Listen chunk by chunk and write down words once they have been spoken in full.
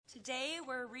Today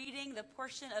we're reading the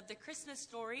portion of the Christmas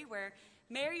story where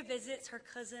Mary visits her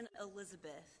cousin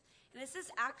Elizabeth. And this is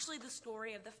actually the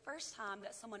story of the first time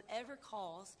that someone ever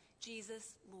calls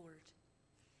Jesus Lord.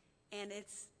 And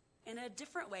it's in a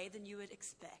different way than you would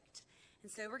expect.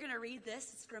 And so we're going to read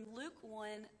this. It's from Luke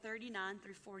 1:39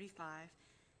 through 45.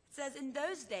 It says, "In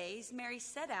those days Mary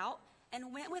set out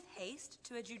and went with haste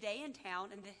to a Judean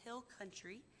town in the hill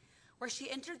country, where she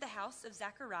entered the house of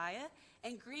Zechariah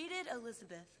and greeted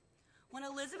Elizabeth. When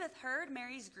Elizabeth heard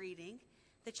Mary's greeting,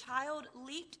 the child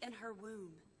leaped in her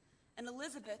womb, and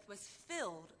Elizabeth was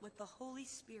filled with the Holy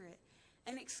Spirit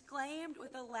and exclaimed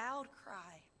with a loud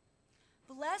cry,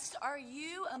 'Blessed are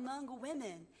you among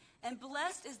women, and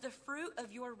blessed is the fruit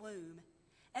of your womb.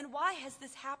 And why has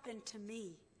this happened to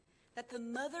me, that the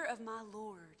mother of my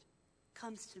Lord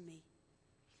comes to me?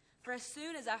 For as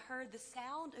soon as I heard the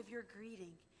sound of your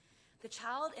greeting, the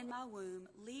child in my womb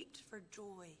leaped for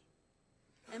joy.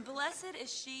 And blessed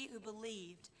is she who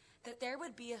believed that there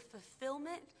would be a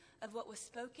fulfillment of what was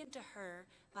spoken to her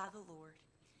by the Lord.'"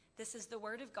 This is the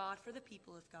word of God for the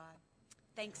people of God.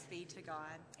 Thanks be to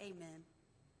God. Amen.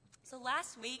 So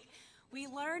last week, we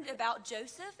learned about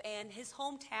Joseph and his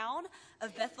hometown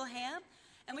of Bethlehem,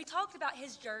 and we talked about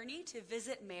his journey to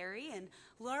visit Mary and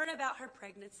learn about her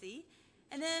pregnancy.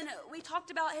 And then we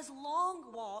talked about his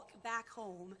long walk back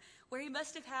home, where he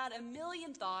must have had a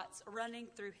million thoughts running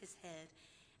through his head,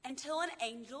 until an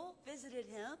angel visited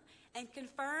him and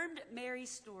confirmed Mary's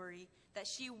story that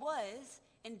she was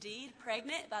indeed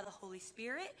pregnant by the Holy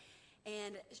Spirit,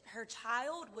 and her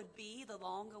child would be the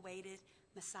long-awaited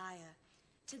Messiah.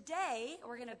 Today,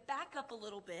 we're going to back up a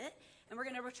little bit, and we're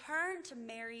going to return to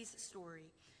Mary's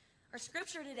story. Our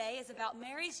scripture today is about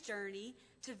Mary's journey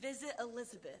to visit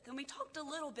Elizabeth. And we talked a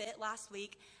little bit last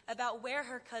week about where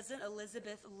her cousin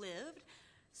Elizabeth lived.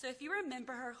 So if you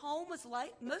remember, her home was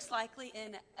most likely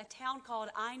in a town called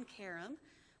Ein Kerem,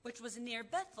 which was near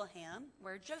Bethlehem,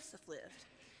 where Joseph lived.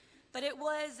 But it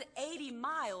was 80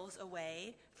 miles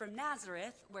away from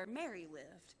Nazareth, where Mary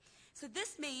lived. So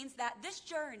this means that this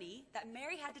journey that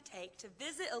Mary had to take to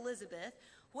visit Elizabeth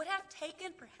would have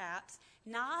taken perhaps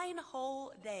 9 whole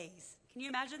days. Can you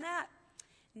imagine that?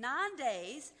 9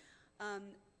 days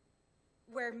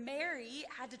where Mary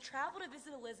had to travel to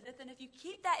visit Elizabeth. And if you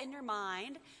keep that in your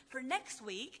mind for next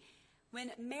week,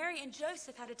 when Mary and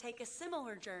Joseph had to take a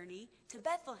similar journey to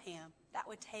Bethlehem, that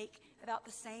would take about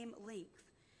the same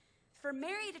length. For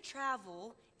Mary to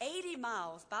travel 80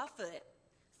 miles by foot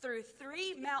through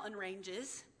 3 mountain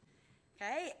ranges,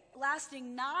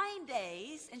 lasting 9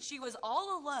 days, and she was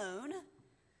all alone,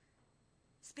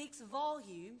 speaks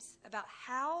volumes about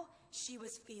how she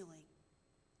was feeling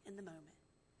in the moment.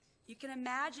 You can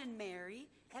imagine Mary,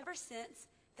 ever since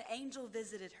the angel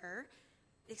visited her,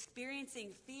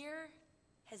 experiencing fear,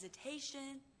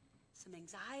 hesitation, some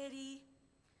anxiety,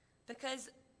 because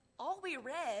all we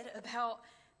read about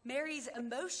Mary's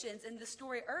emotions in the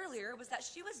story earlier was that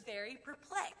she was very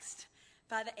perplexed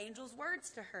by the angel's words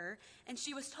to her, and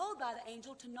she was told by the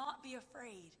angel to not be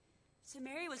afraid. So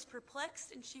Mary was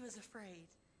perplexed and she was afraid.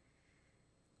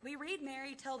 We read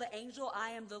Mary tell the angel, "I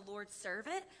am the Lord's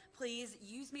servant. Please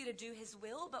use me to do his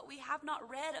will." But we have not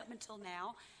read up until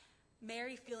now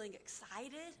Mary feeling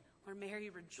excited or Mary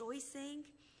rejoicing.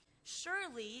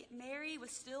 Surely Mary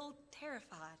was still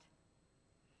terrified.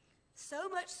 So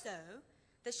much so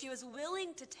that she was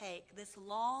willing to take this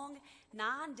long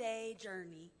 9-day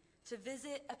journey to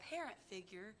visit a parent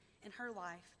figure in her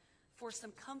life for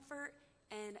some comfort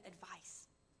and advice.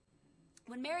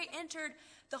 When Mary entered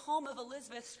the home of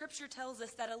Elizabeth, Scripture tells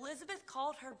us that Elizabeth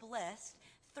called her blessed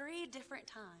 3 different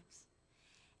times.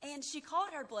 And she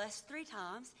called her blessed 3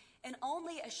 times in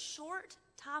only a short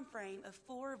time frame of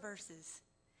 4 verses.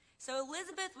 So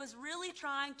Elizabeth was really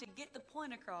trying to get the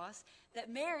point across that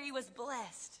Mary was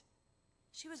blessed.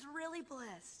 She was really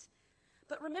blessed.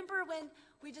 But remember, when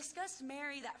we discussed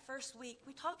Mary that first week,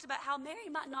 we talked about how Mary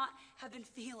might not have been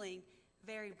feeling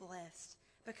very blessed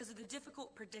because of the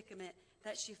difficult predicament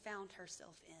that she found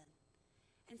herself in.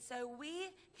 And so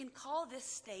we can call this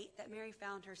state that Mary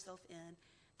found herself in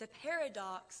the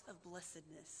paradox of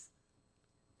blessedness.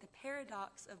 The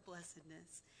paradox of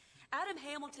blessedness. Adam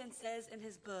Hamilton says in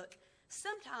his book,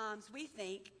 "Sometimes we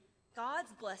think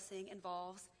God's blessing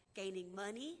involves gaining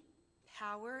money,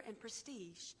 power, and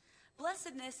prestige.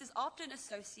 Blessedness is often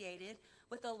associated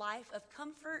with a life of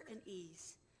comfort and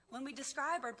ease. When we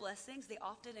describe our blessings, they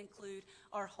often include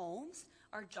our homes,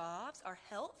 our jobs, our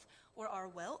health, or our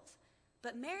wealth.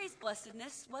 But Mary's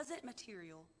blessedness wasn't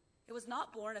material. It was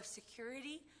not born of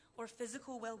security or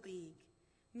physical well-being.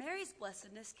 Mary's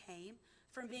blessedness came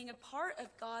from being a part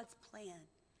of God's plan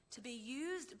to be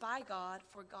used by God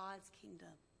for God's kingdom.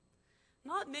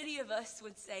 Not many of us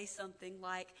would say something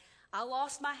like, I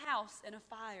lost my house in a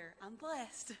fire, I'm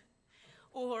blessed.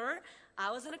 Or,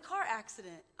 I was in a car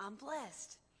accident, I'm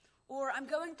blessed. Or, I'm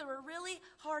going through a really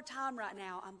hard time right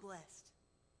now, I'm blessed.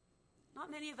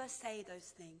 Not many of us say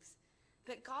those things.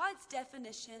 But God's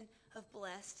definition of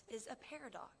blessed is a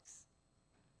paradox.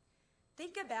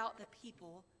 Think about the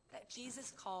people that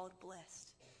Jesus called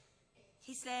blessed.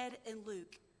 He said in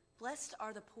Luke, blessed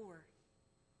are the poor.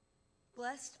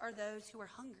 Blessed are those who are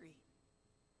hungry.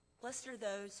 Blessed are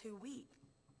those who weep.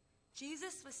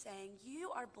 Jesus was saying,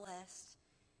 you are blessed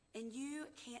and you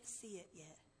can't see it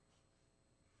yet.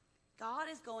 God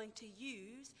is going to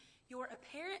use your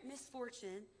apparent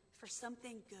misfortune for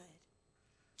something good.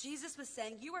 Jesus was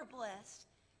saying, you are blessed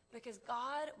because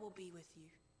God will be with you.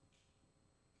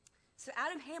 So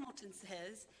Adam Hamilton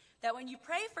says that when you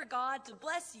pray for God to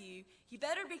bless you, you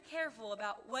better be careful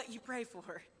about what you pray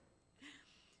for.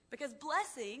 Because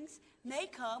blessings may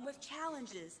come with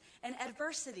challenges and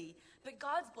adversity, but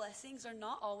God's blessings are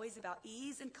not always about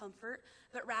ease and comfort,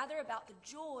 but rather about the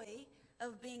joy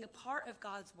of being a part of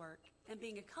God's work and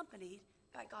being accompanied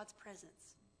by God's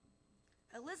presence.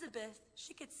 Elizabeth,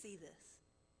 she could see this.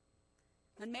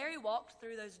 When Mary walked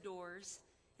through those doors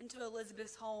into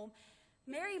Elizabeth's home,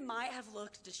 Mary might have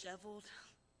looked disheveled.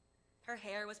 Her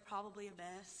hair was probably a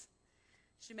mess.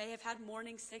 She may have had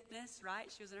morning sickness,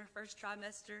 right? She was in her first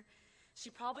trimester. She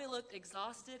probably looked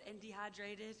exhausted and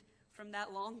dehydrated from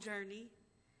that long journey.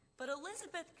 But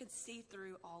Elizabeth could see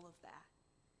through all of that.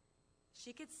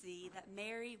 She could see that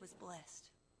Mary was blessed.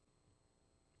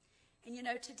 And you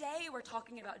know, today we're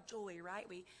talking about joy, right?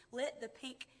 We lit the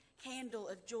pink candle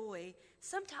of joy.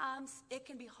 Sometimes it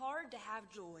can be hard to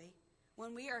have joy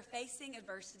when we are facing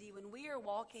adversity, when we are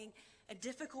walking a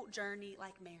difficult journey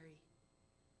like Mary.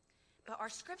 But our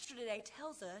scripture today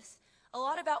tells us a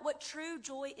lot about what true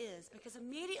joy is, because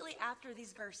immediately after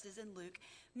these verses in Luke,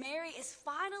 Mary is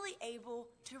finally able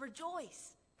to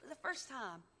rejoice for the first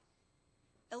time.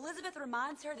 Elizabeth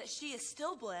reminds her that she is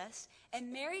still blessed,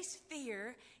 and Mary's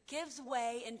fear gives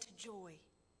way into joy.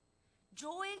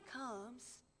 Joy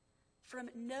comes from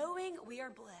knowing we are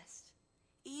blessed,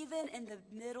 even in the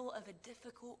middle of a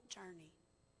difficult journey.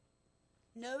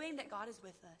 Knowing that God is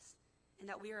with us and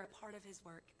that we are a part of his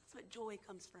work. That's what joy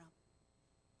comes from.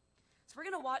 So we're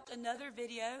going to watch another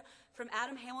video from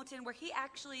Adam Hamilton where he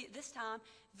actually, this time,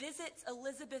 visits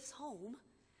Elizabeth's home.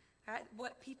 Right?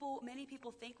 What many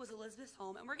people think was Elizabeth's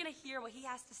home. And we're going to hear what he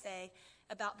has to say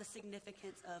about the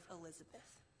significance of Elizabeth.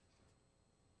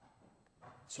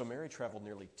 So Mary traveled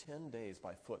nearly 10 days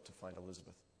by foot to find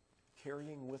Elizabeth,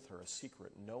 carrying with her a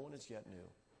secret no one as yet knew,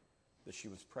 that she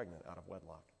was pregnant out of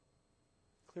wedlock.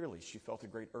 Clearly, she felt a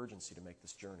great urgency to make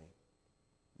this journey.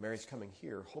 Mary's coming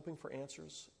here, hoping for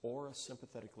answers or a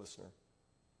sympathetic listener.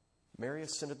 Mary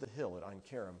ascended the hill at Ein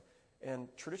Kerem, and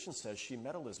tradition says she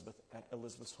met Elizabeth at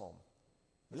Elizabeth's home.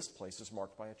 This place is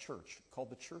marked by a church called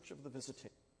the Church of the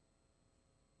Visitation.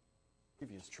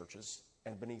 Previous churches,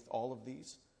 and beneath all of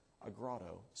these, a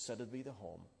grotto said to be the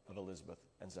home of Elizabeth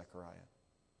and Zechariah.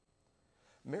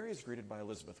 Mary is greeted by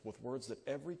Elizabeth with words that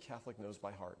every Catholic knows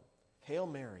by heart. Hail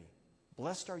Mary,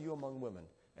 blessed are you among women,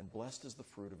 and blessed is the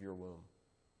fruit of your womb.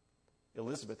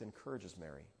 Elizabeth encourages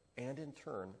Mary, and in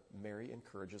turn, Mary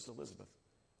encourages Elizabeth.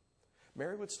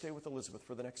 Mary would stay with Elizabeth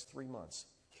for the next 3 months,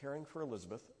 caring for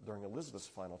Elizabeth during Elizabeth's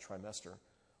final trimester,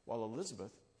 while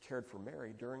Elizabeth cared for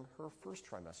Mary during her first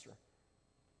trimester.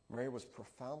 Mary was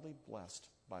profoundly blessed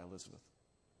by Elizabeth.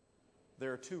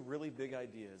 There are two really big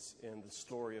ideas in the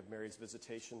story of Mary's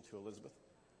visitation to Elizabeth.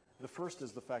 The first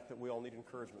is the fact that we all need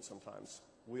encouragement sometimes.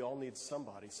 We all need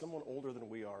somebody, someone older than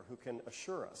we are, who can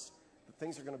assure us that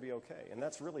things are going to be okay. And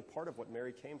that's really part of what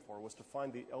Mary came for, was to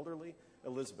find the elderly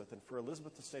Elizabeth, and for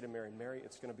Elizabeth to say to Mary, Mary,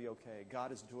 it's going to be okay.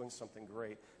 God is doing something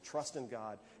great. Trust in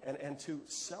God. And to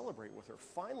celebrate with her.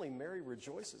 Finally, Mary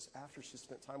rejoices after she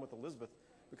spent time with Elizabeth,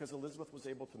 because Elizabeth was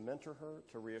able to mentor her,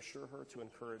 to reassure her, to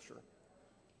encourage her.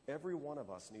 Every one of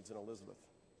us needs an Elizabeth.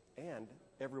 And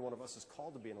every one of us is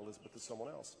called to be an Elizabeth to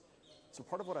someone else. So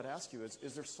part of what I'd ask you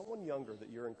is there someone younger that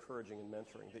you're encouraging and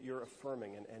mentoring, that you're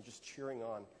affirming and just cheering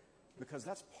on? Because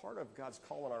that's part of God's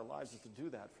call in our lives, is to do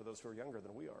that for those who are younger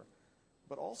than we are.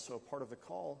 But also part of the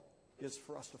call is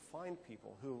for us to find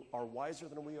people who are wiser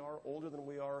than we are, older than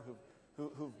we are,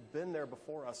 who've been there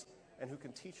before us, and who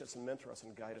can teach us and mentor us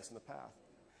and guide us in the path.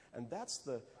 And that's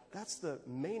the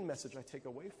main message I take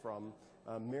away from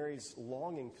Mary's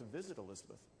longing to visit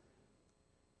Elizabeth.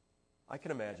 I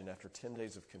can imagine after 10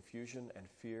 days of confusion and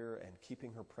fear and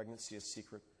keeping her pregnancy a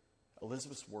secret,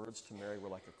 Elizabeth's words to Mary were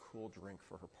like a cool drink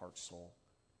for her parched soul.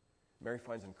 Mary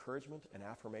finds encouragement and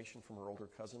affirmation from her older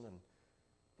cousin,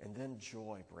 and then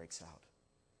joy breaks out.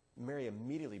 Mary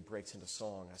immediately breaks into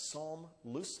song, a psalm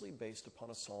loosely based upon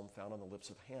a psalm found on the lips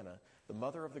of Hannah, the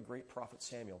mother of the great prophet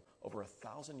Samuel, over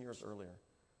 1,000 years earlier.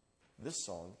 This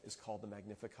song is called the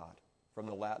Magnificat, from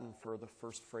the Latin for the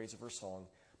first phrase of her song,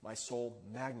 "My soul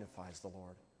magnifies the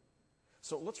Lord."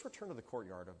 So let's return to the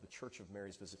courtyard of the Church of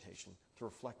Mary's Visitation to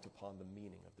reflect upon the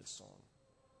meaning of this song.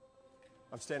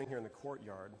 I'm standing here in the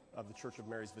courtyard of the Church of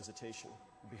Mary's Visitation.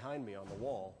 Behind me on the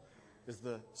wall is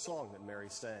the song that Mary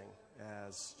sang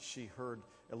as she heard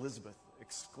Elizabeth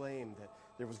exclaim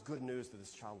that there was good news that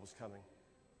this child was coming.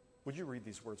 Would you read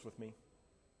these words with me?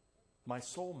 "My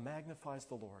soul magnifies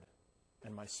the Lord,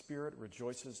 and my spirit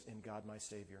rejoices in God my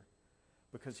Savior,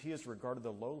 because he has regarded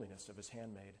the lowliness of his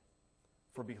handmaid.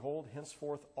 For behold,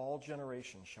 henceforth all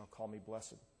generations shall call me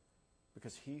blessed,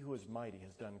 because he who is mighty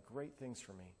has done great things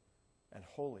for me, and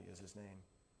holy is his name.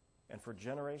 And for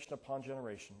generation upon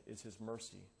generation is his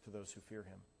mercy to those who fear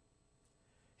him.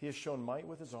 He has shown might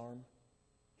with his arm.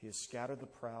 He has scattered the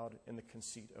proud in the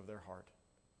conceit of their heart.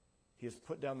 He has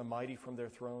put down the mighty from their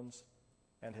thrones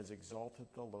and has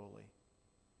exalted the lowly.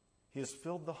 He has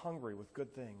filled the hungry with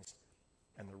good things,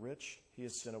 and the rich he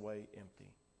has sent away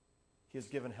empty. He has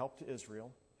given help to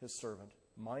Israel, his servant,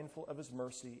 mindful of his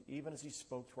mercy, even as he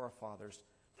spoke to our fathers,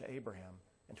 to Abraham,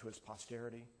 and to his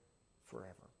posterity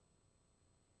forever."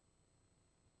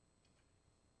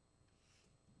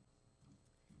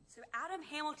 So Adam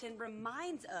Hamilton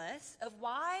reminds us of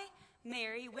why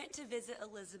Mary went to visit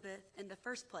Elizabeth in the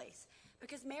first place.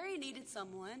 Because Mary needed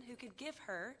someone who could give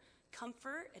her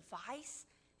comfort, advice,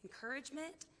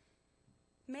 encouragement.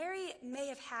 Mary may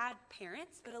have had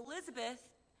parents, but Elizabeth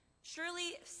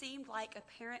surely seemed like a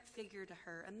parent figure to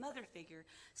her, a mother figure,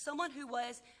 someone who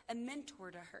was a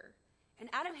mentor to her. And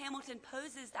Adam Hamilton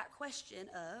poses that question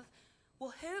of,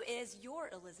 well, who is your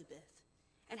Elizabeth?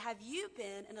 And have you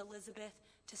been an Elizabeth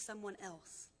to someone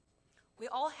else? We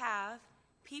all have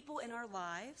people in our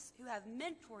lives who have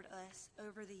mentored us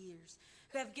over the years,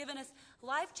 who have given us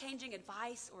life-changing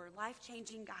advice or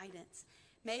life-changing guidance.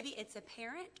 Maybe it's a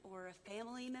parent or a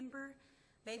family member.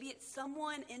 Maybe it's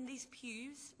someone in these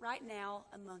pews right now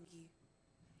among you.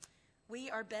 We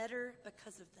are better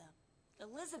because of them.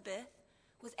 Elizabeth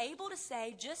was able to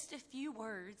say just a few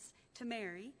words to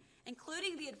Mary,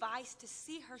 including the advice to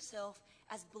see herself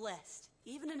as blessed,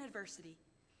 even in adversity.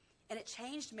 And it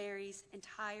changed Mary's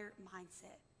entire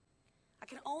mindset. I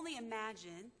can only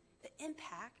imagine the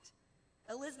impact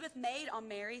Elizabeth made on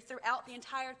Mary throughout the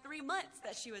entire 3 months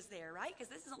that she was there, right? Because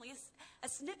this is only a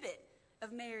snippet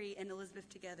of Mary and Elizabeth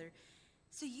together.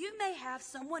 So you may have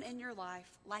someone in your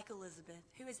life like Elizabeth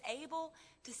who is able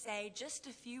to say just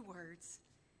a few words,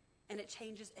 and it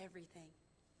changes everything.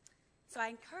 So I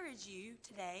encourage you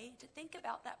today to think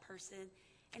about that person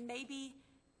and maybe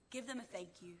give them a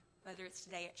thank you, whether it's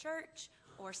today at church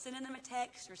or sending them a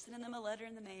text or sending them a letter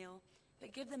in the mail,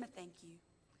 but give them a thank you.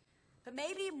 But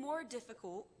maybe more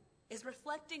difficult is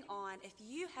reflecting on if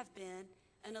you have been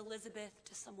an Elizabeth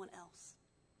to someone else.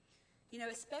 You know,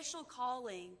 a special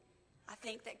calling, I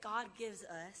think, that God gives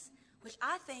us, which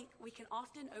I think we can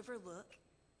often overlook,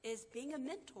 is being a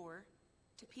mentor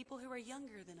to people who are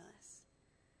younger than us.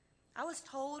 I was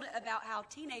told about how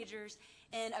teenagers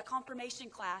in a confirmation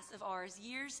class of ours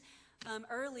years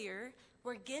earlier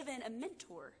were given a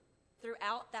mentor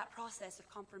throughout that process of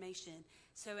confirmation.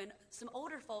 So in some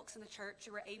older folks in the church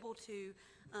who were able to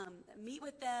meet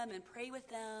with them and pray with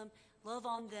them, love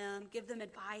on them, give them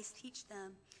advice, teach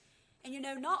them. And you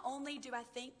know, not only do I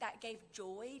think that gave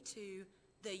joy to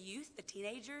the youth, the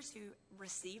teenagers who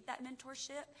received that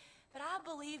mentorship, but I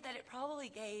believe that it probably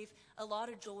gave a lot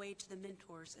of joy to the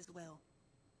mentors as well.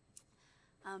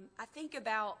 I think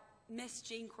about Miss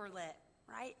Jean Corlett,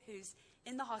 right, who's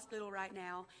in the hospital right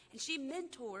now, and she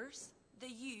mentors the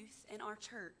youth in our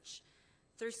church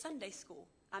through Sunday school.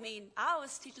 I mean, I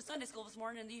was teaching Sunday school this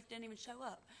morning, and the youth didn't even show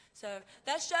up. So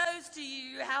that shows to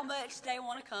you how much they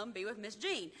want to come be with Miss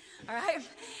Jean, all right?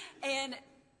 And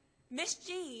Miss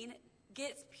Jean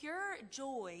gets pure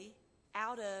joy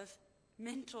out of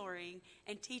mentoring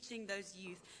and teaching those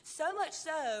youth. So much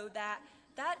so that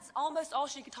that's almost all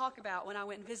she could talk about when I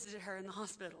went and visited her in the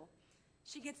hospital.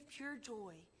 She gets pure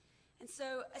joy. And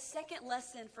so a second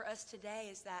lesson for us today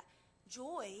is that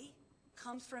joy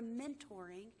comes from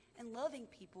mentoring and loving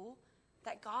people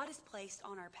that God has placed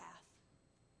on our path.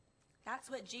 That's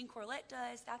what Jean Corlett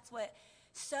does. That's what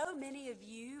so many of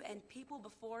you and people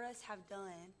before us have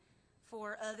done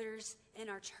for others in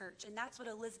our church. And that's what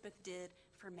Elizabeth did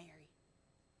for Mary.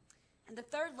 And the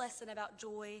third lesson about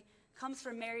joy comes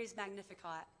from Mary's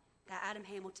Magnificat that Adam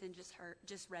Hamilton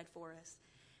just read for us.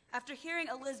 After hearing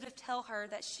Elizabeth tell her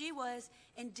that she was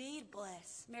indeed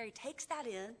blessed, Mary takes that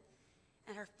in,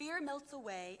 and her fear melts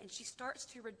away, and she starts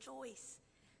to rejoice.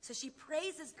 So she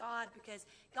praises God because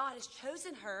God has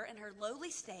chosen her in her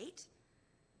lowly state.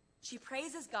 She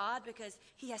praises God because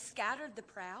he has scattered the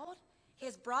proud. He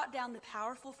has brought down the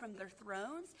powerful from their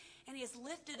thrones, and he has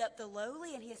lifted up the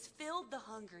lowly, and he has filled the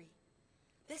hungry.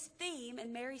 This theme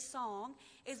in Mary's song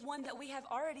is one that we have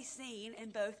already seen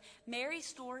in both Mary's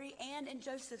story and in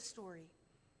Joseph's story.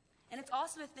 And it's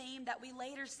also a theme that we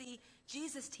later see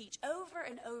Jesus teach over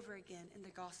and over again in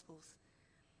the Gospels.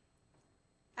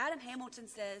 Adam Hamilton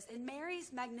says, in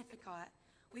Mary's Magnificat,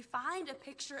 we find a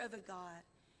picture of a God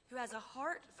who has a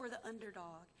heart for the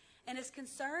underdog and is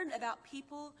concerned about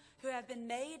people who have been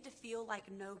made to feel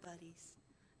like nobodies.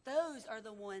 Those are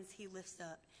the ones he lifts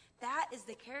up. That is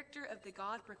the character of the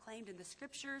God proclaimed in the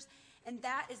scriptures, and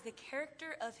that is the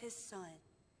character of his Son.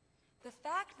 The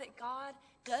fact that God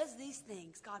does these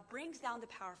things, God brings down the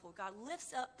powerful, God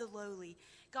lifts up the lowly,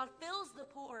 God fills the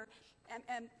poor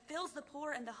and fills the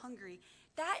poor and the hungry,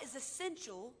 that is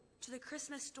essential to the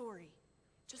Christmas story.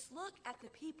 Just look at the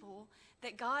people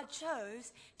that God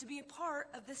chose to be a part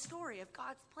of this story of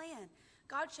God's plan.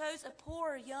 God chose a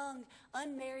poor, young,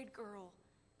 unmarried girl.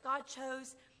 God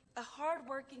chose a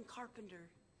hard-working carpenter.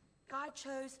 God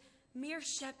chose mere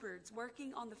shepherds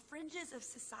working on the fringes of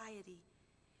society.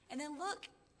 And then look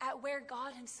at where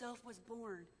God himself was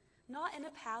born. Not in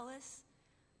a palace,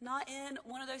 not in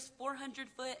one of those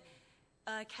 400-foot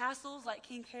castles like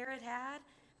King Herod had,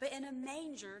 but in a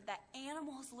manger that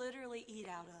animals literally eat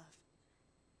out of.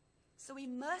 So we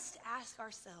must ask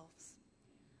ourselves,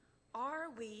 are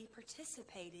we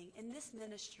participating in this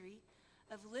ministry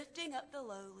of lifting up the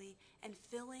lowly and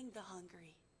filling the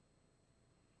hungry?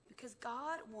 Because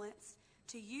God wants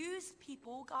to use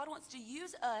people, God wants to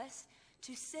use us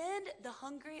to send the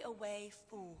hungry away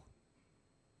full.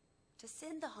 To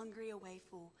send the hungry away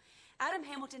full. Adam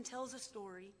Hamilton tells a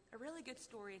story, a really good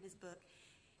story in his book.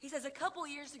 He says a couple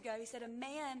years ago, he said a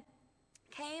man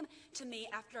came to me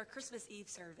after our Christmas Eve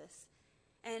service.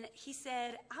 And he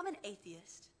said, I'm an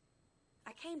atheist.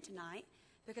 I came tonight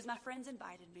because my friends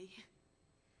invited me.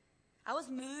 I was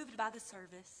moved by the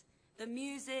service. The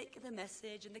music, the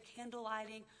message, and the candle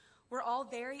lighting were all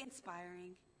very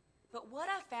inspiring. But what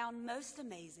I found most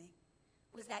amazing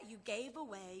was that you gave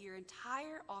away your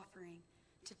entire offering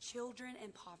to children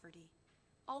in poverty.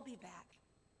 I'll be back.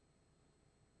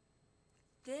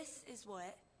 This is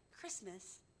what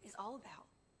Christmas is all about.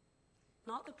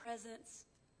 Not the presents,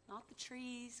 not the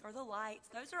trees or the lights.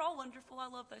 Those are all wonderful. I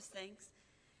love those things.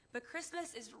 But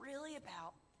Christmas is really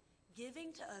about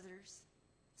giving to others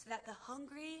so that the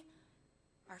hungry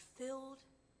are filled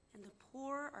and the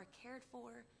poor are cared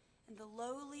for and the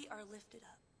lowly are lifted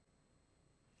up.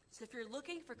 So if you're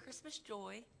looking for Christmas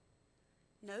joy,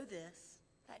 know this,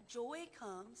 that joy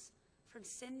comes from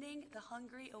sending the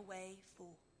hungry away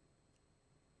full.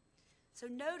 So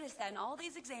notice that in all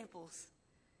these examples,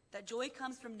 that joy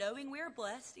comes from knowing we are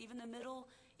blessed, even in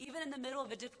the middle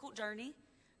of a difficult journey.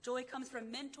 Joy comes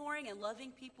from mentoring and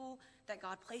loving people that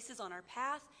God places on our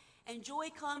path. And joy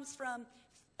comes from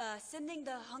sending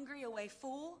the hungry away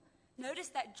full. Notice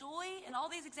that joy in all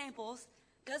these examples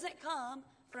doesn't come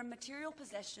from material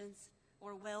possessions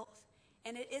or wealth,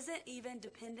 and it isn't even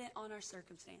dependent on our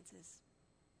circumstances.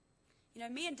 You know,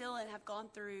 me and Dylan have gone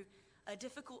through a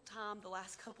difficult time the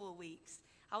last couple of weeks.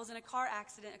 I was in a car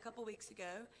accident a couple weeks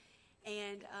ago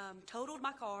and totaled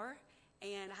my car,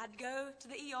 and I had to go to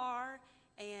the ER,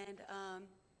 and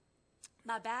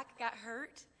my back got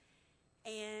hurt,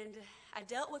 and I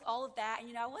dealt with all of that. And,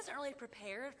 you know, I wasn't really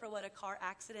prepared for what a car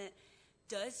accident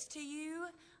does to you,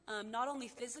 not only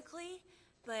physically,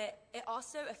 but it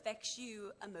also affects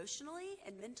you emotionally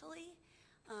and mentally.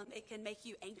 It can make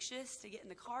you anxious to get in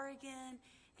the car again,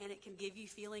 and it can give you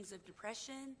feelings of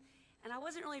depression. And I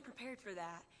wasn't really prepared for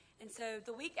that. And so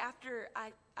the week after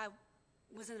I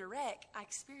was in a wreck, I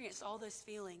experienced all those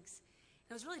feelings.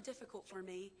 It was really difficult for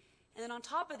me. And then on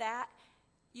top of that,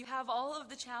 you have all of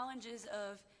the challenges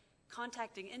of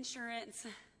contacting insurance,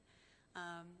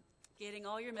 getting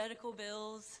all your medical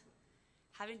bills,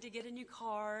 having to get a new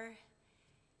car.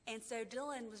 And so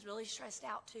Dylan was really stressed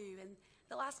out too. And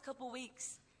the last couple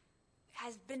weeks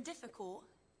has been difficult,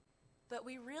 but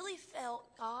we really felt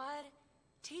God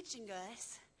teaching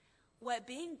us what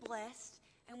being blessed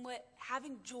and what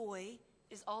having joy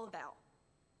is all about.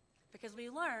 Because we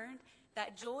learned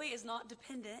that joy is not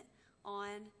dependent on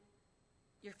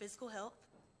your physical health.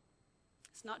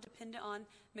 It's not dependent on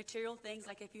material things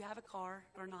like if you have a car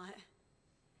or not.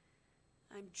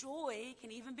 Joy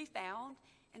can even be found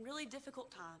in really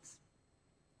difficult times.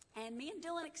 And me and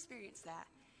Dylan experienced that.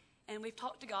 And we've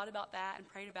talked to God about that and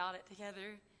prayed about it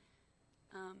together.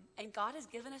 And God has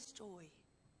given us joy.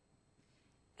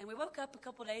 And we woke up a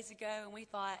couple days ago and we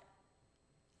thought,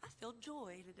 I feel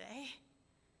joy today.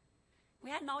 We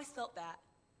hadn't always felt that,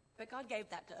 but God gave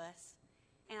that to us.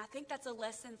 And I think that's a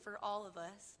lesson for all of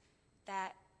us,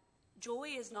 that joy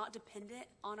is not dependent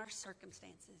on our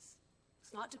circumstances.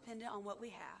 It's not dependent on what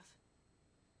we have.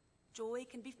 Joy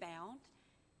can be found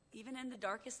even in the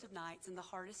darkest of nights and the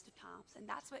hardest of times. And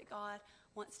that's what God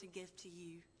wants to give to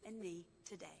you and me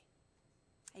today.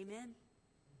 Amen?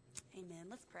 Amen.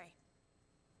 Let's pray.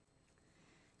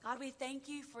 God, we thank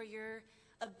you for your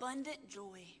abundant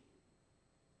joy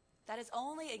that is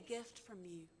only a gift from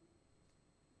you.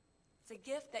 It's a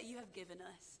gift that you have given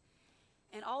us.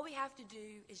 And all we have to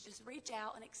do is just reach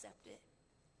out and accept it.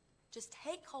 Just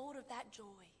take hold of that joy.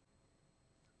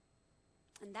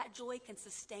 And that joy can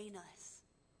sustain us.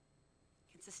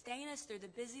 Can sustain us through the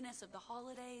busyness of the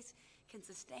holidays, can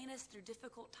sustain us through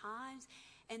difficult times.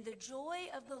 And the joy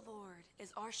of the Lord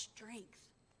is our strength.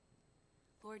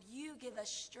 Lord, you give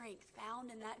us strength found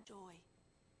in that joy.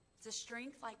 It's a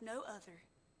strength like no other.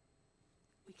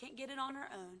 We can't get it on our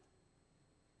own.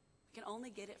 We can only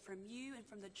get it from you and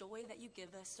from the joy that you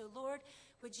give us. So, Lord,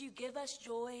 would you give us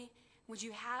joy? Would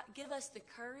you give us the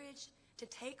courage to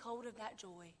take hold of that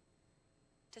joy,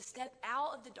 to step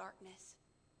out of the darkness,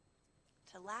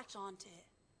 to latch onto it,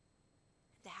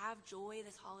 to have joy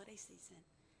this holiday season.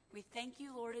 We thank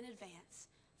you, Lord, in advance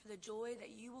for the joy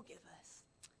that you will give us.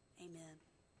 Amen.